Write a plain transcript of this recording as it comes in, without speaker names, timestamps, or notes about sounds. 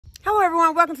Hello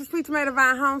everyone, welcome to Sweet Tomato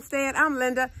Vine Homestead. I'm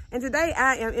Linda, and today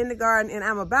I am in the garden and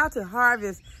I'm about to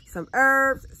harvest some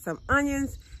herbs, some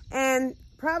onions, and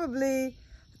probably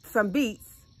some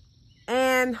beets,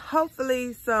 and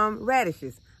hopefully some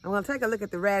radishes. I'm gonna take a look at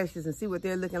the radishes and see what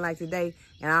they're looking like today,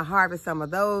 and I'll harvest some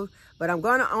of those, but I'm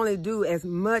gonna only do as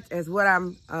much as what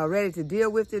I'm ready to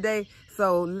deal with today,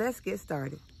 so let's get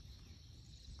started.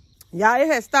 Y'all, it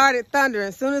has started thundering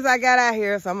as soon as I got out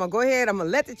here, so I'm gonna go ahead, I'm gonna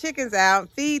let the chickens out,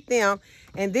 feed them,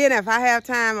 and then if I have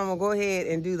time, I'm gonna go ahead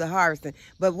and do the harvesting.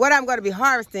 But what I'm gonna be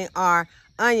harvesting are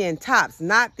onion tops,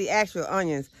 not the actual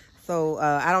onions. So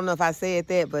I don't know if I said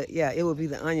that, but yeah, it will be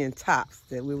the onion tops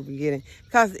that we will be getting.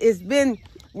 Because it's been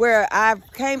where I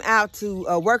came out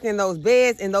to work in those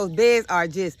beds, and those beds are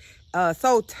just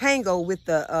so tangled with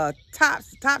the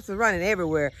tops. Tops are running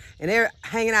everywhere, and they're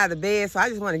hanging out of the bed. So I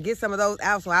just want to get some of those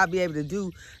out so I'll be able to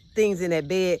do things in that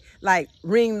bed, like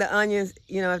ring the onions,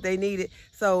 you know, if they need it.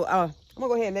 So I'm gonna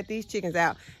go ahead and let these chickens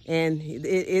out. And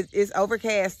it's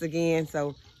overcast again,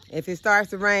 so if it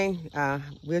starts to rain,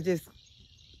 we'll just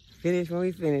finish when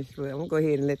we finish. But I'm gonna go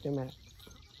ahead and let them out.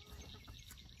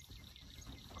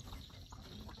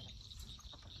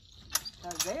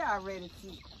 Cause they are ready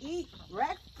to eat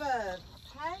breakfast.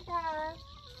 Hi guys.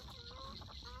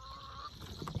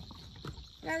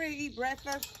 Y'all ready to eat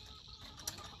breakfast?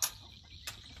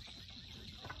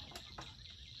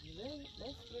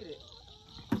 Let's get it.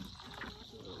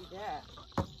 See what we got.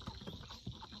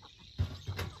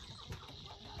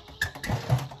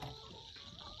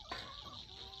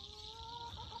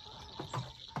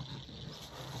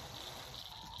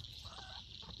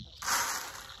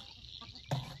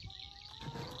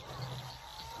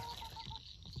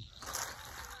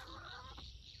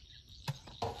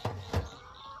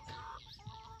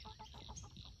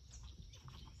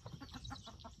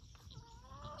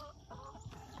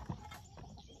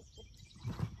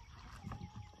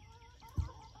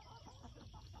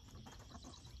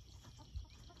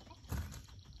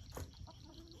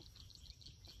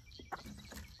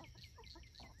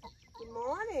 Good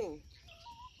morning.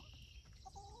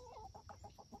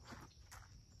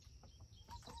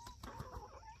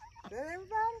 Is that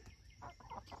everybody?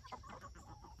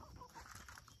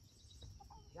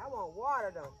 Y'all want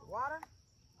water though? Water?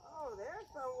 Oh, there's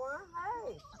someone.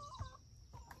 Hey.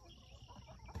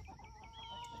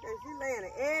 Okay, she's laying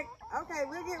an egg. Okay,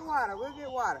 we'll get water. We'll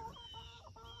get water.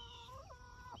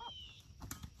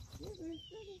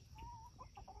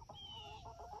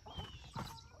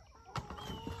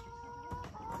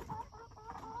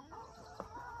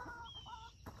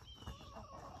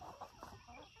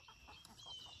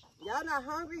 Y'all not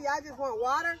hungry? Y'all just want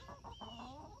water?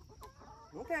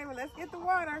 Okay, well, let's get the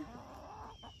water.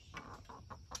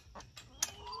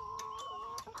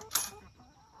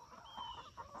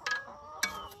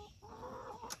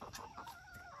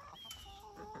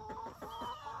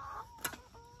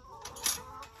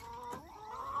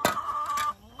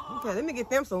 Okay, let me get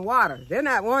them some water. They're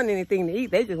not wanting anything to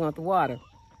eat. They just want the water.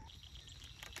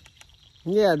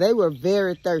 Yeah, they were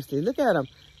very thirsty. Look at them.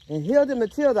 And Hilda and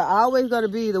Matilda are always going to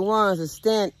be the ones that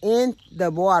stand in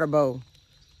the water bowl.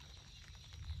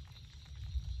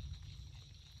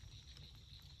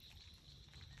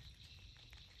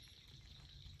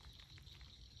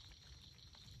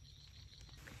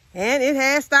 And it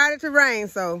has started to rain,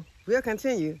 so we'll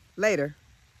continue later.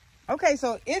 Okay,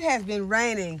 so it has been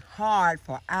raining hard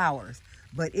for hours,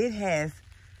 but it has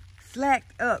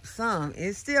slacked up some.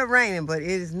 It's still raining, but it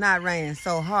is not raining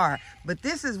so hard. But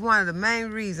this is one of the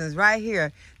main reasons right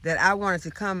here that I wanted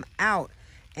to come out,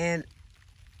 and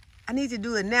I need to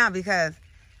do it now because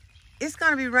it's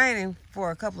going to be raining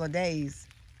for a couple of days.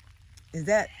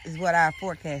 That is what our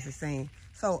forecast is saying.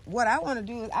 So what I want to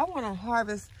do is I want to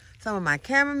harvest some of my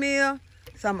chamomile,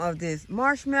 some of this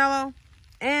marshmallow,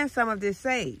 and some of this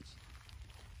sage.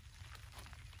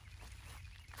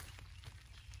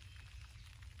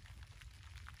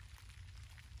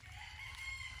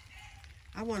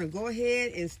 I want to go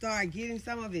ahead and start getting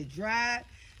some of it dried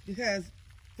because,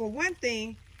 for one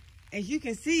thing, as you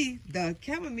can see, the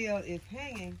chamomile is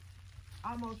hanging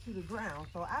almost to the ground.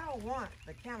 So I don't want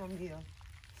the chamomile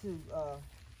to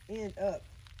end up,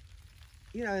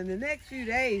 you know, in the next few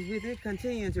days, with it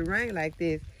continuing to rain like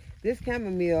this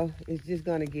chamomile is just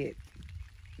going to get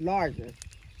larger.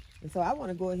 And so I want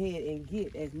to go ahead and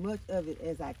get as much of it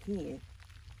as I can.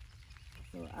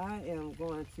 So I am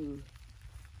going to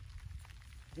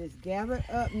just gather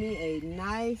up me a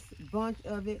nice bunch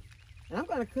of it, and I'm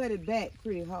going to cut it back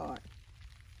pretty hard.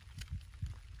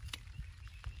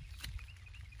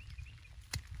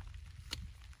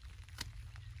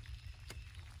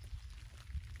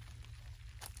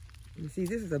 You see,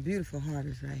 this is a beautiful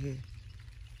harvest right here.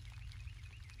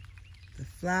 The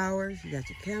flowers, you got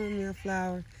your chamomile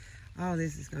flower. All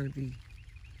this is going to be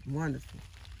wonderful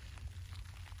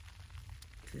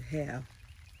to have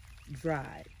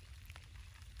dried.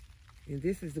 And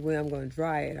this is the way I'm going to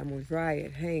dry it. I'm going to dry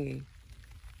it hanging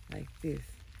like this.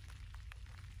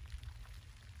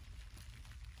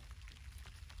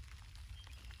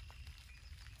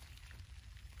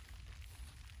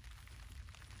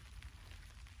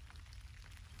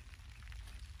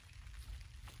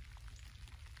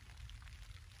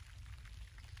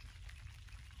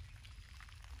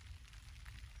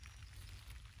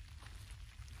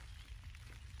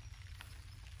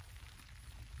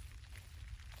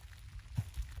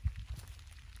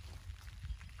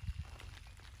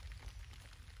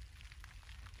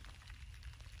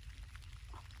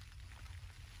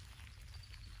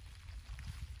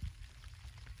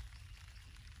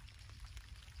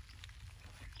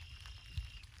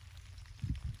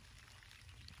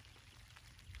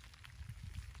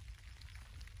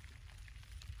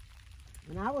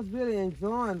 And I was really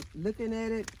enjoying looking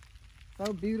at it.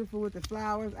 So beautiful with the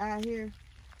flowers out here.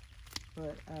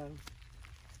 But I'm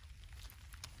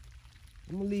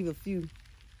going to leave a few.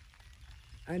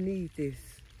 I need this.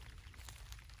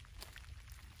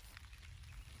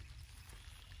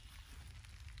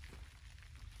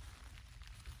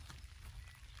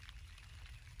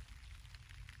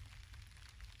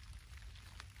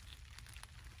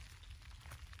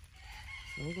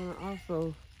 So I'm going to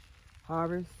also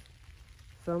harvest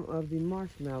some of the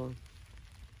marshmallow.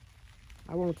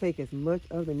 I won't take as much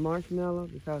of the marshmallow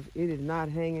because it is not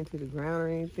hanging to the ground or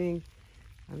anything.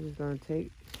 I'm just going to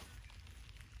take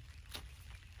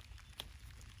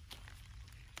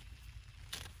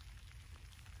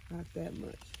not that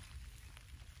much.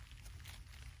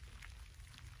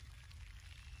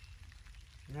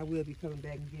 And I will be coming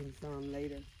back and getting some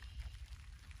later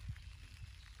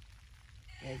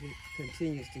as it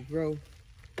continues to grow.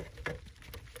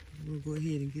 I'm going to go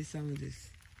ahead and get some of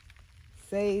this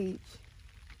sage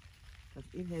because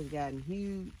it has gotten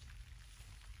huge.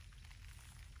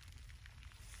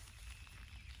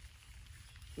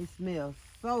 It smells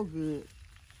so good.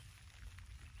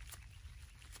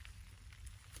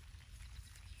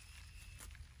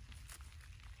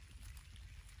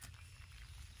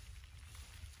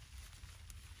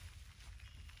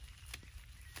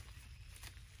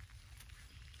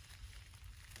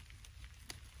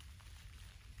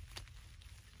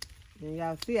 And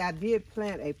y'all see, I did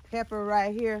plant a pepper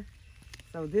right here.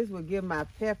 So this will give my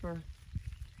pepper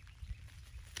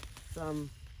some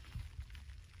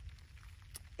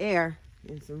air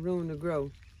and some room to grow.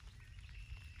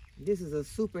 This is a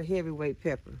super heavyweight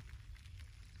pepper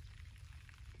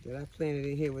that I planted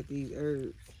in here with these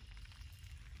herbs.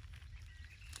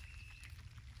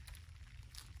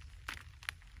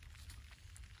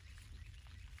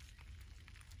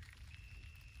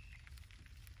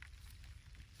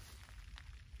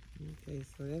 Okay,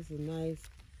 so that's a nice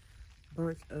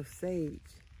bunch of sage.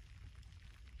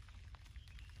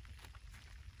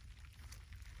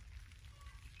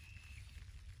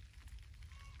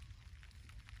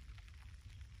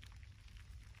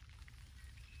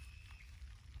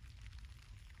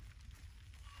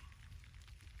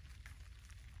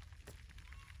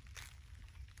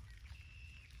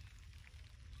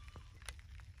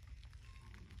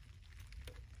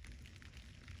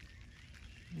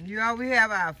 Y'all, we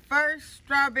have our first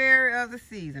strawberry of the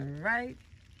season right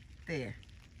there.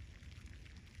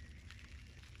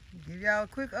 Give y'all a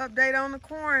quick update on the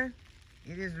corn.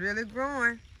 It is really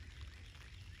growing.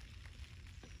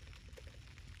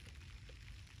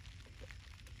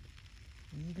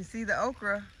 You can see the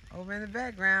okra over in the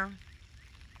background.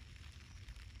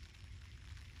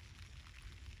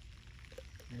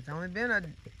 It's only been a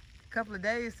couple of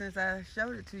days since I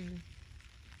showed it to you.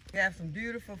 We have some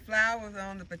beautiful flowers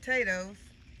on the potatoes.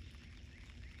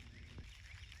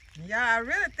 Y'all, I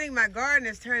really think my garden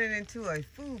is turning into a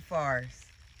food forest.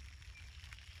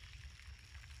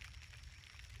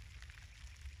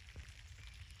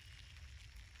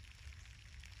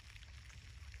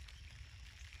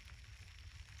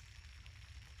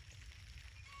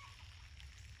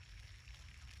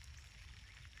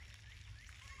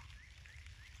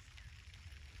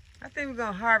 I think we're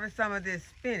gonna harvest some of this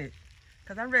spinach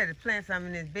because I'm ready to plant some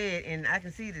in this bed, and I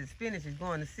can see that the spinach is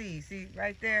going to seed. See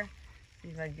right there? See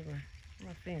if I can get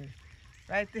my finger.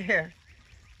 Right there.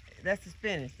 That's the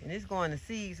spinach, and it's going to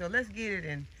seed. So let's get it,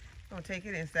 and we're gonna take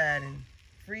it inside and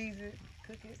freeze it,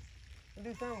 cook it, and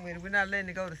do something with it. We're not letting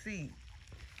it go to seed.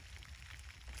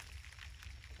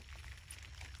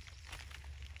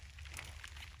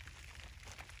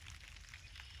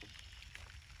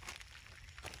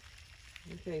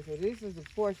 Okay, so this is the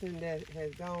portion that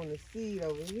has gone to seed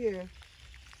over here.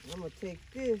 I'm going to take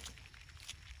this.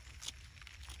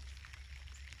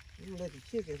 I'm going to let the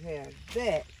chickens have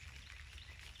that.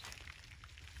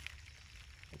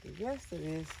 But the rest of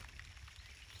this,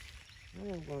 I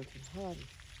am going to harvest.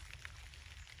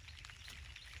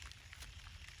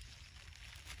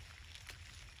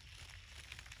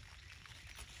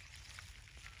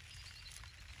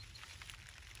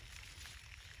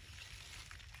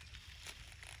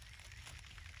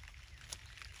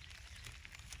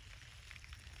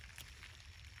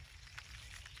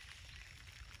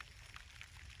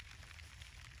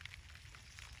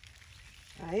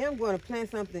 I am going to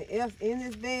plant something else in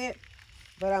this bed,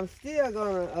 but I'm still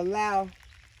going to allow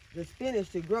the spinach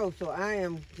to grow. So I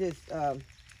am just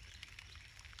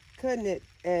cutting it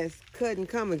as cut and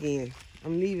come again.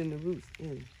 I'm leaving the roots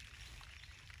in.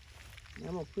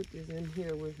 I'm going to put this in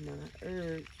here with my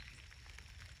herbs.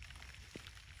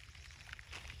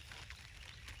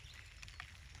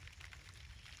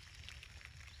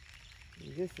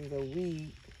 This is a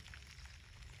weed.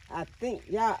 I think,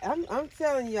 y'all, I'm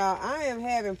telling y'all, I am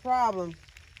having problems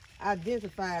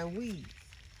identifying weeds.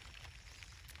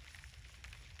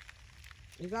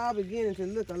 It's all beginning to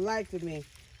look alike to me.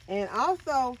 And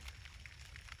also,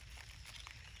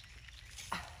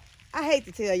 I hate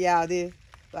to tell y'all this,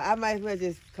 but I might as well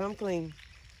just come clean.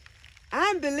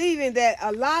 I'm believing that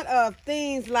a lot of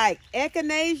things like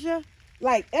echinacea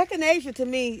to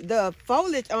me, the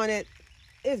foliage on it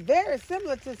is very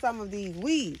similar to some of these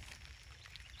weeds.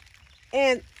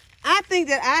 And I think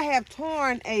that I have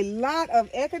torn a lot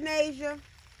of echinacea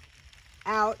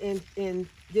out and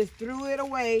just threw it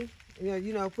away.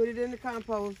 You know, put it in the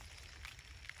compost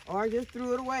or just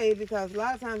threw it away, because a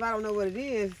lot of times I don't know what it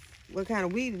is, what kind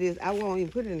of weed it is. I won't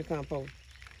even put it in the compost.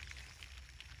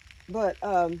 But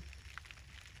I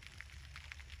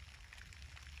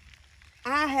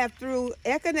have threw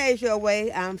echinacea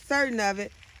away. I'm certain of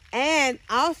it. And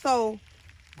also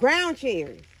ground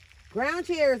cherries. Ground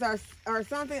cherries are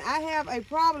something I have a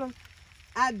problem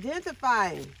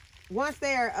identifying. Once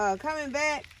they're coming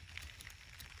back,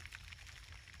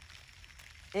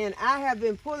 and I have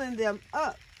been pulling them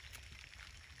up.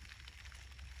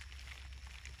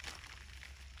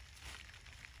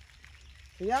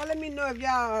 So y'all let me know if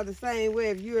y'all are the same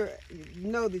way, if you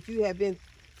know that you have been,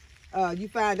 you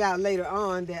find out later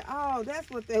on that, oh, that's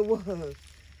what that was.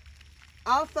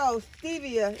 Also,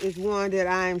 stevia is one that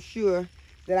I am sure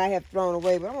that I have thrown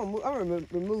away, but I'm gonna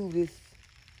remove this,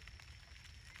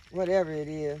 whatever it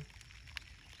is.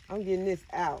 I'm getting this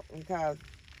out because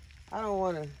I don't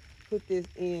want to put this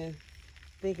in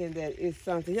thinking that it's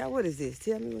something. Y'all, what is this?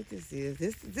 Tell me what this is.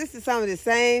 This is some of the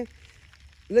same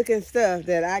looking stuff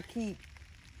that I keep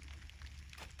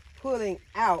pulling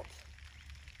out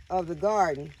of the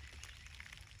garden.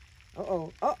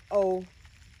 Uh-oh, uh-oh,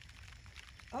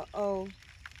 uh-oh.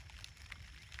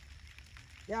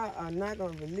 Y'all are not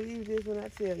going to believe this when I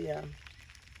tell y'all.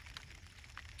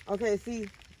 Okay, see,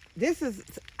 this is,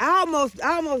 I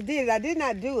almost did it. I did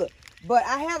not do it. But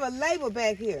I have a label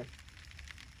back here.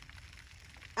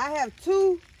 I have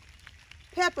 2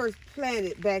 peppers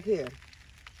planted back here.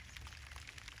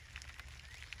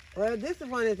 Well, this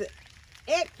one is an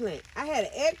eggplant. I had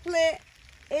an eggplant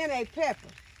and a pepper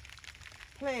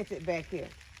planted back here.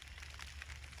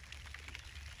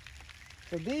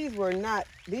 So these were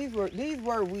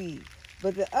weeds.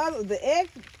 But the egg,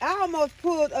 I almost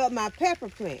pulled up my pepper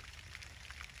plant.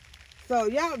 So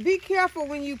y'all be careful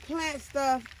when you plant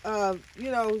stuff,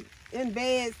 you know, in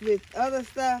beds with other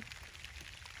stuff.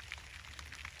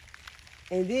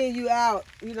 And then you out,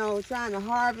 you know, trying to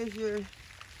harvest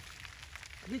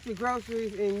get your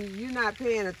groceries, and you're not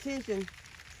paying attention,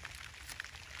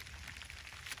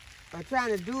 or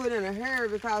trying to do it in a hurry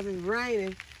because it's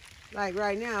raining, like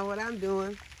right now, what I'm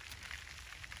doing.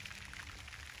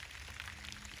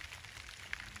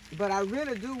 But I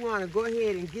really do want to go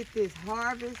ahead and get this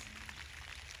harvest,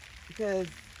 because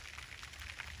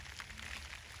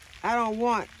I don't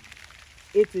want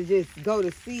it to just go to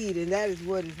seed, and that is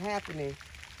what is happening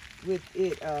with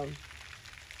it.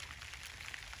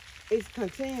 It's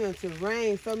continuing to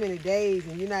rain so many days,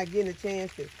 and you're not getting a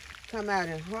chance to come out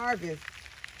and harvest,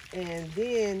 and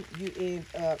then you end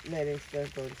up letting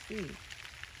stuff go to seed.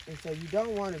 And so you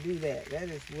don't want to do that. That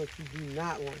is what you do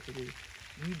not want to do.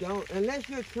 You don't, unless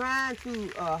you're trying to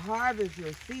harvest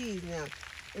your seeds now,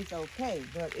 it's okay.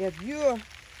 But if you're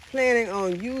planning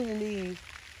on using these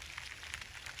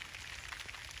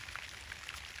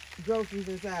groceries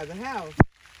inside the house,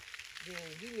 then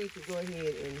you need to go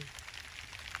ahead and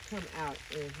come out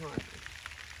and harvest.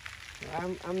 So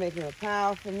I'm making a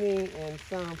pile for me and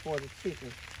some for the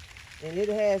chicken. And it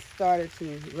has started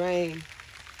to rain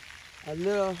a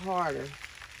little harder.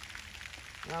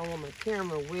 I don't want my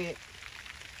camera wet.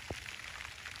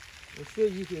 I'm sure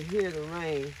you can hear the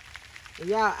rain. And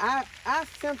y'all, I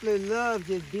simply love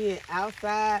just being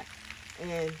outside.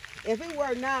 And if it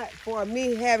were not for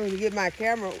me having to get my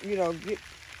camera,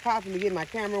 possibly get my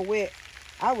camera wet,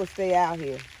 I would stay out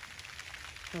here.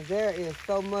 Because there is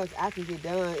so much I can get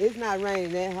done. It's not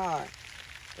raining that hard.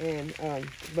 And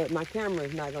but my camera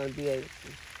is not going to be able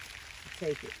to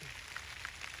take it.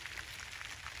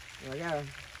 I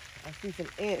see some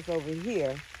ants over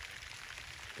here.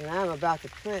 And I'm about to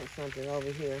plant something over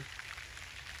here.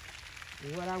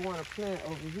 And what I want to plant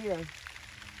over here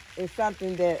is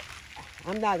something that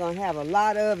I'm not going to have a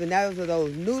lot of, and those are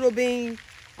those noodle beans.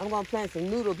 I'm going to plant some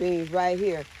noodle beans right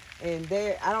here. And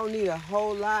I don't need a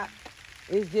whole lot.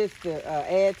 It's just to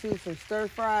add to some stir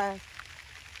fries.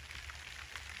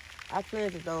 I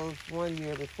planted those one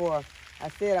year before. I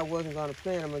said I wasn't going to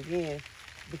plant them again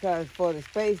because for the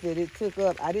space that it took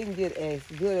up, I didn't get as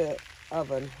good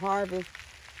of a harvest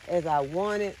as I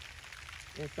wanted.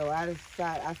 And so I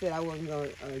decided, I said I wasn't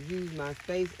going to use my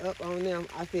space up on them.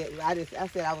 I said I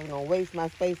wasn't going to waste my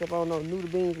space up on those noodle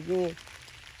beans again.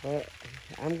 But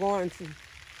I'm going to,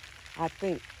 I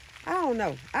don't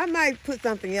know. I might put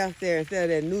something else there instead of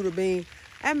that noodle bean.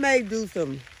 I may do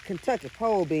some Kentucky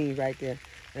pole beans right there.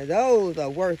 And those are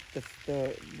worth the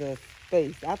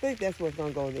space. I think that's what's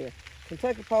going to go there.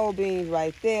 Kentucky pole beans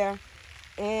right there.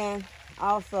 And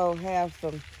also have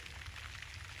some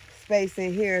space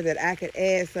in here that I could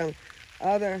add some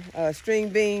other string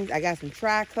beans. I got some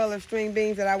tricolor string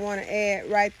beans that I want to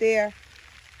add right there.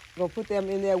 Gonna put them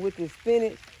in there with the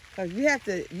spinach because you have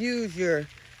to use your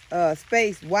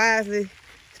space wisely,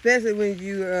 especially when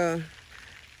you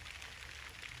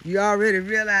already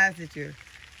realize that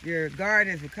your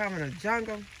garden is becoming a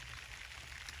jungle.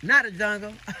 Not a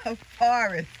jungle, a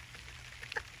forest.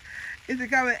 It's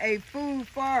becoming a food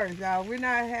forest, y'all. We're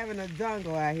not having a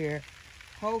jungle out here.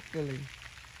 Hopefully.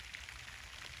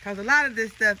 Because a lot of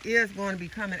this stuff is going to be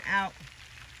coming out.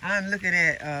 I'm looking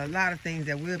at a lot of things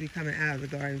that will be coming out of the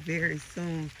garden very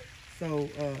soon. So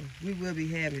we will be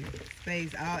having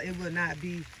space. It will not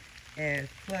be as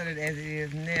cluttered as it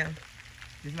is now.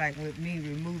 Just like with me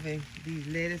removing these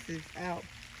lettuces out.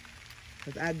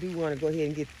 Because I do want to go ahead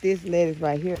and get this lettuce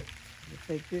right here. Let's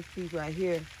take this piece right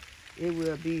here. It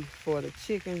will be for the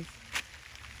chickens.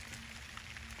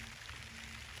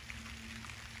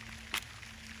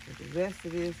 The rest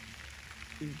of this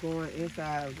is going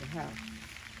inside of the house.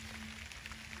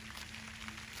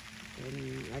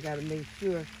 And I got to make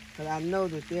sure, because I know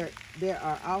that there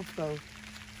are also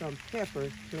some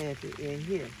peppers planted in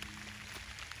here.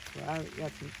 So I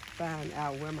got to find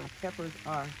out where my peppers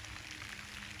are.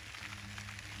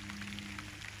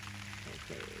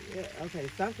 Okay,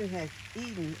 something has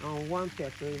eaten on one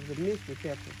pepper. It's a mystery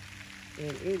pepper.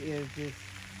 And it is just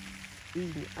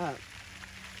eating up.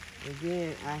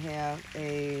 Again, I have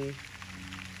I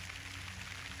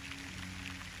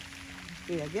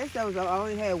guess I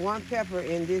only had one pepper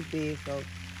in this bed, so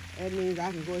that means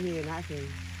I can go ahead and I can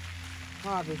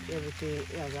harvest everything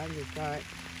else. I can just start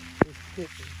just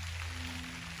cooking.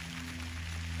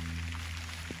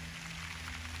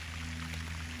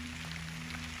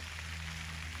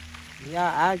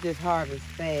 Yeah, I just harvest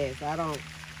fast. I don't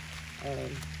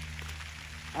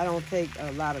take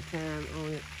a lot of time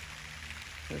on it.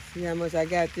 Let's see how much I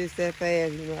got this that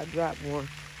fast. I dropped one.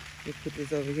 Let's put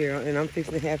this over here. And I'm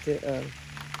fixing to have to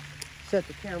shut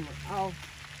the camera off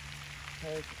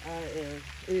because it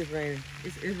is raining.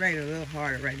 It's raining a little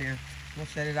harder right now. I'm going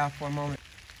to shut it off for a moment.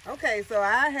 Okay, so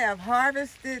I have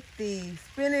harvested the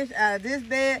spinach out of this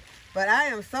bed, but I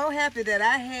am so happy that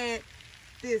I had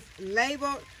this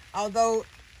labeled, although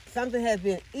something has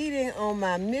been eating on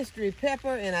my mystery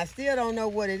pepper, and I still don't know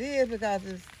what it is because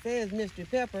it says mystery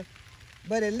pepper.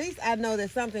 But at least I know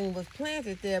that something was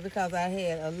planted there because I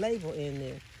had a label in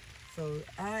there. So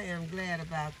I am glad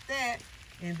about that.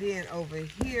 And then over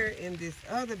here in this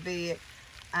other bed,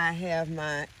 I have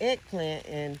my eggplant,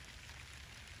 and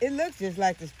it looks just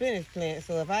like the spinach plant.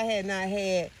 So if I had not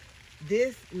had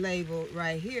this label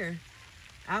right here,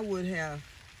 I would have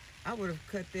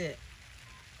cut that.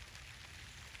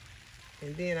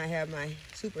 And then I have my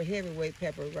super heavyweight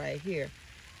pepper right here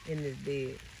in this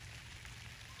bed.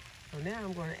 So now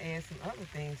I'm going to add some other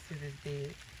things to this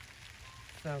bed.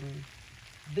 Some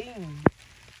beans.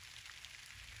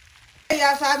 Hey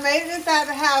y'all, so I made it inside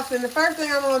the house, and the first thing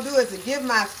I'm going to do is to give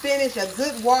my spinach a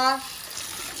good wash.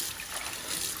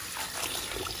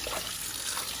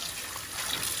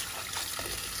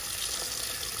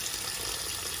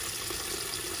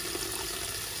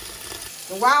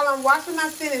 while I'm washing my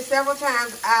spinach several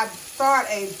times, I start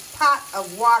a pot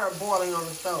of water boiling on the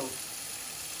stove.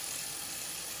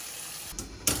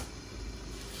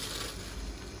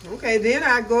 Okay, then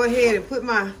I go ahead and put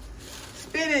my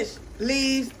spinach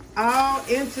leaves all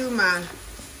into my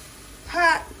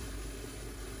pot.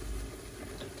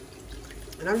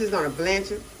 And I'm just gonna blanch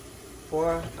it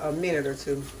for a minute or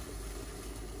two.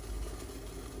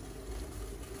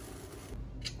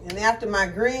 And after my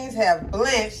greens have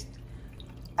blanched,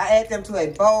 I add them to a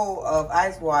bowl of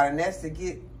ice water, and that's to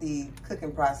get the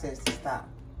cooking process to stop.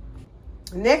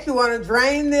 Next, you want to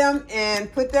drain them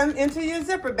and put them into your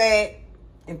zipper bag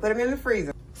and put them in the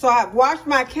freezer. So I've washed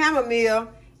my chamomile,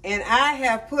 and I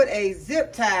have put a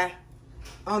zip tie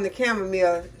on the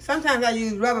chamomile. Sometimes I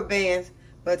use rubber bands,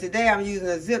 but today I'm using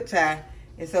a zip tie.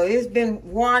 And so it's been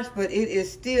washed, but it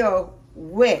is still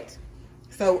wet.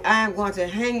 So I'm going to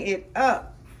hang it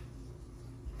up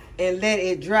and let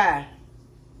it dry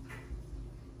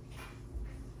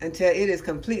until it is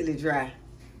completely dry.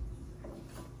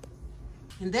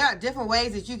 And there are different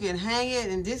ways that you can hang it,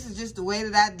 and this is just the way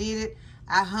that I did it.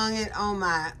 I hung it on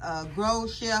my grow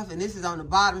shelf, and this is on the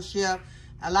bottom shelf.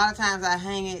 A lot of times I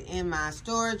hang it in my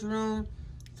storage room.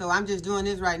 So I'm just doing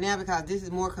this right now because this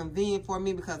is more convenient for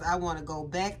me, because I want to go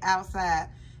back outside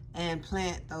and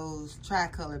plant those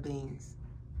tricolor beans.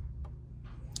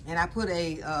 And I put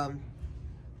a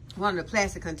one of the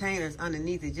plastic containers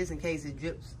underneath it just in case it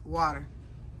drips water.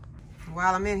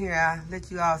 While I'm in here, I'll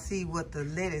let you all see what the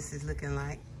lettuce is looking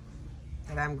like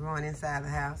that I'm growing inside the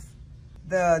house.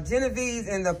 The Genovese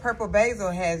and the purple basil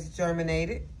has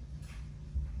germinated.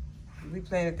 We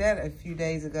planted that a few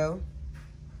days ago.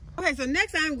 Okay, so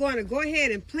next I'm going to go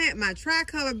ahead and plant my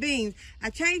tricolor beans. I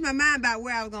changed my mind about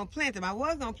where I was going to plant them. I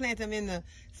was going to plant them in the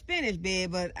spinach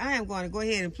bed, but I am going to go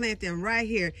ahead and plant them right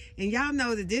here. And y'all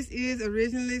know that this is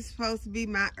originally supposed to be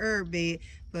my herb bed,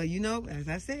 but you know, as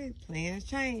I said, plans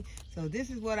change. So this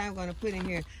is what I'm going to put in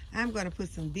here. I'm going to put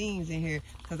some beans in here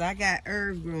because I got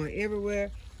herbs growing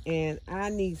everywhere, and I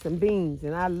need some beans.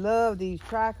 And I love these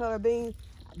tricolor beans.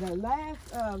 The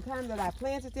last time that I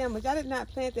planted them, which I did not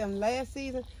plant them last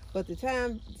season, but the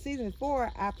season before,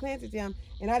 I planted them,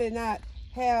 and I did not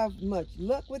have much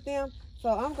luck with them. So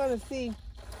I'm going to see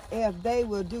if they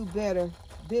will do better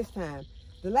this time.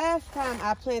 The last time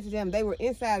I planted them, they were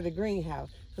inside of the greenhouse.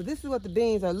 So this is what the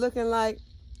beans are looking like.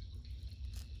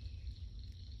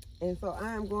 And so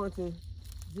I am going to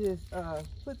just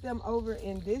put them over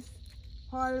in this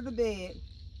part of the bed.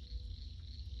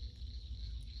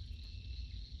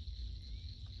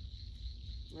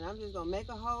 And I'm just going to make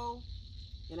a hole,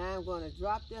 and I am going to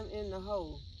drop them in the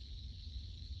hole.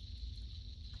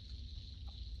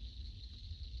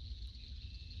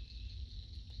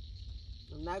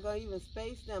 I'm not going to even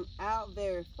space them out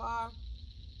very far,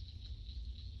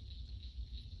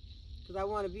 because I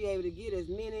want to be able to get as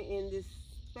many in this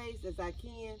space as I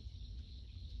can.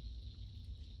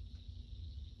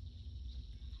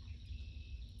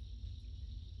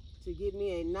 To get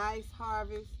me a nice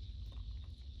harvest.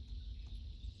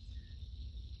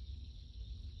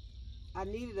 I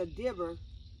needed a dibber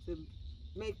to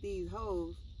make these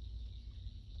holes.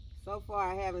 So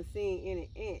far I haven't seen any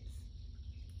ants.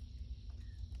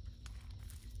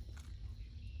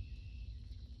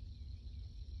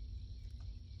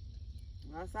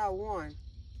 I saw one,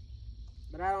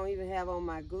 but I don't even have on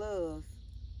my gloves.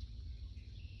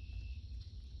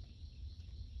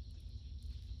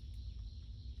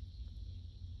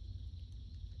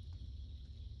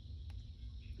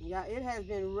 Yeah, it has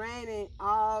been raining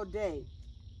all day,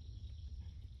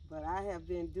 but I have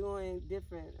been doing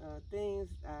different things.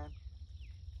 I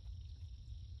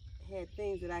had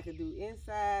things that I could do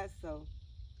inside, so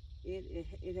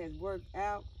it has worked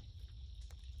out.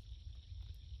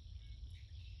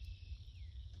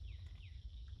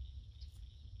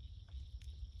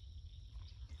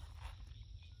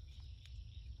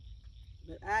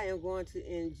 But I am going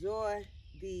to enjoy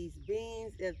these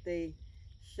beans if they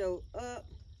show up.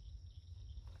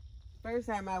 First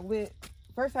time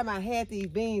I had these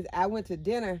beans, I went to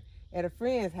dinner at a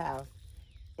friend's house,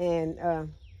 and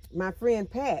my friend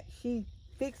Pat, she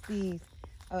fixed these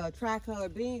tricolor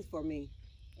beans for me,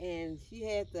 and she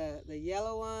had the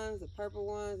yellow ones, the purple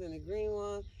ones, and the green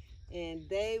ones, and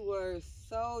they were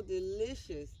so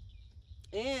delicious.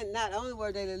 And not only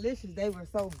were they delicious, they were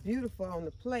so beautiful on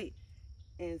the plate.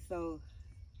 And so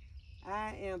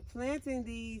I am planting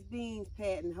these beans,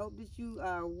 Pat, and hope that you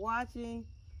are watching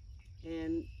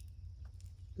and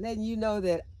letting you know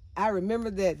that I remember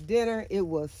that dinner. It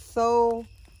was so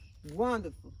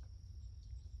wonderful.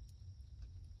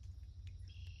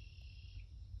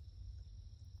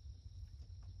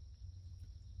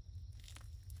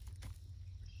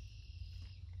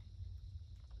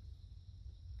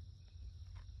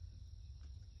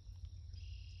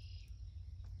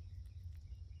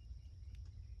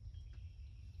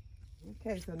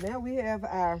 Okay, so now we have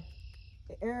our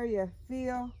area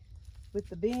filled with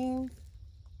the beans.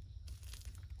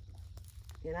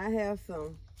 And I have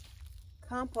some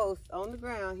compost on the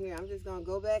ground here. I'm just gonna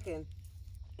go back and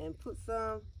put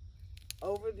some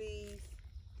over these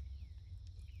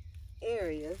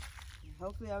areas.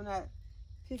 Hopefully I'm not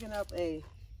picking up a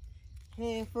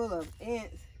handful of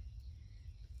ants.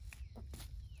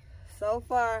 So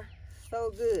far,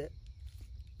 so good.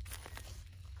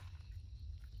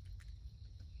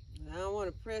 I don't want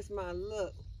to press my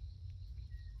luck.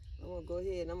 I'm gonna go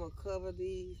ahead and I'm gonna cover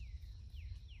these.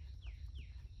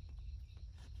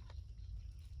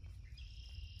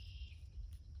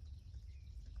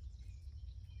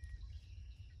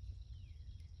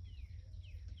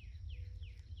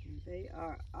 They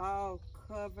are all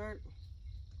covered.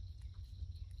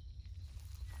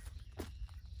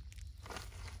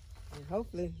 And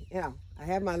hopefully, yeah, I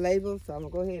have my labels, so I'm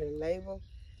gonna go ahead and label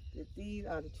that these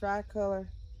are the tricolor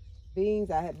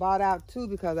beans. I had bought out 2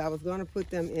 because I was gonna put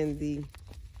them in the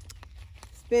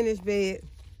spinach bed.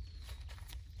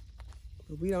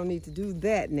 But we don't need to do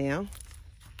that now.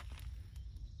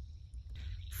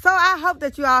 So I hope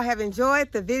that you all have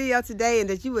enjoyed the video today and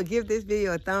that you will give this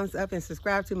video a thumbs up and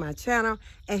subscribe to my channel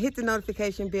and hit the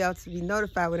notification bell to be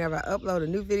notified whenever I upload a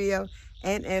new video.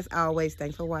 And as always,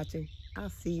 thanks for watching. I'll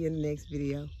see you in the next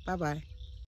video. Bye-bye.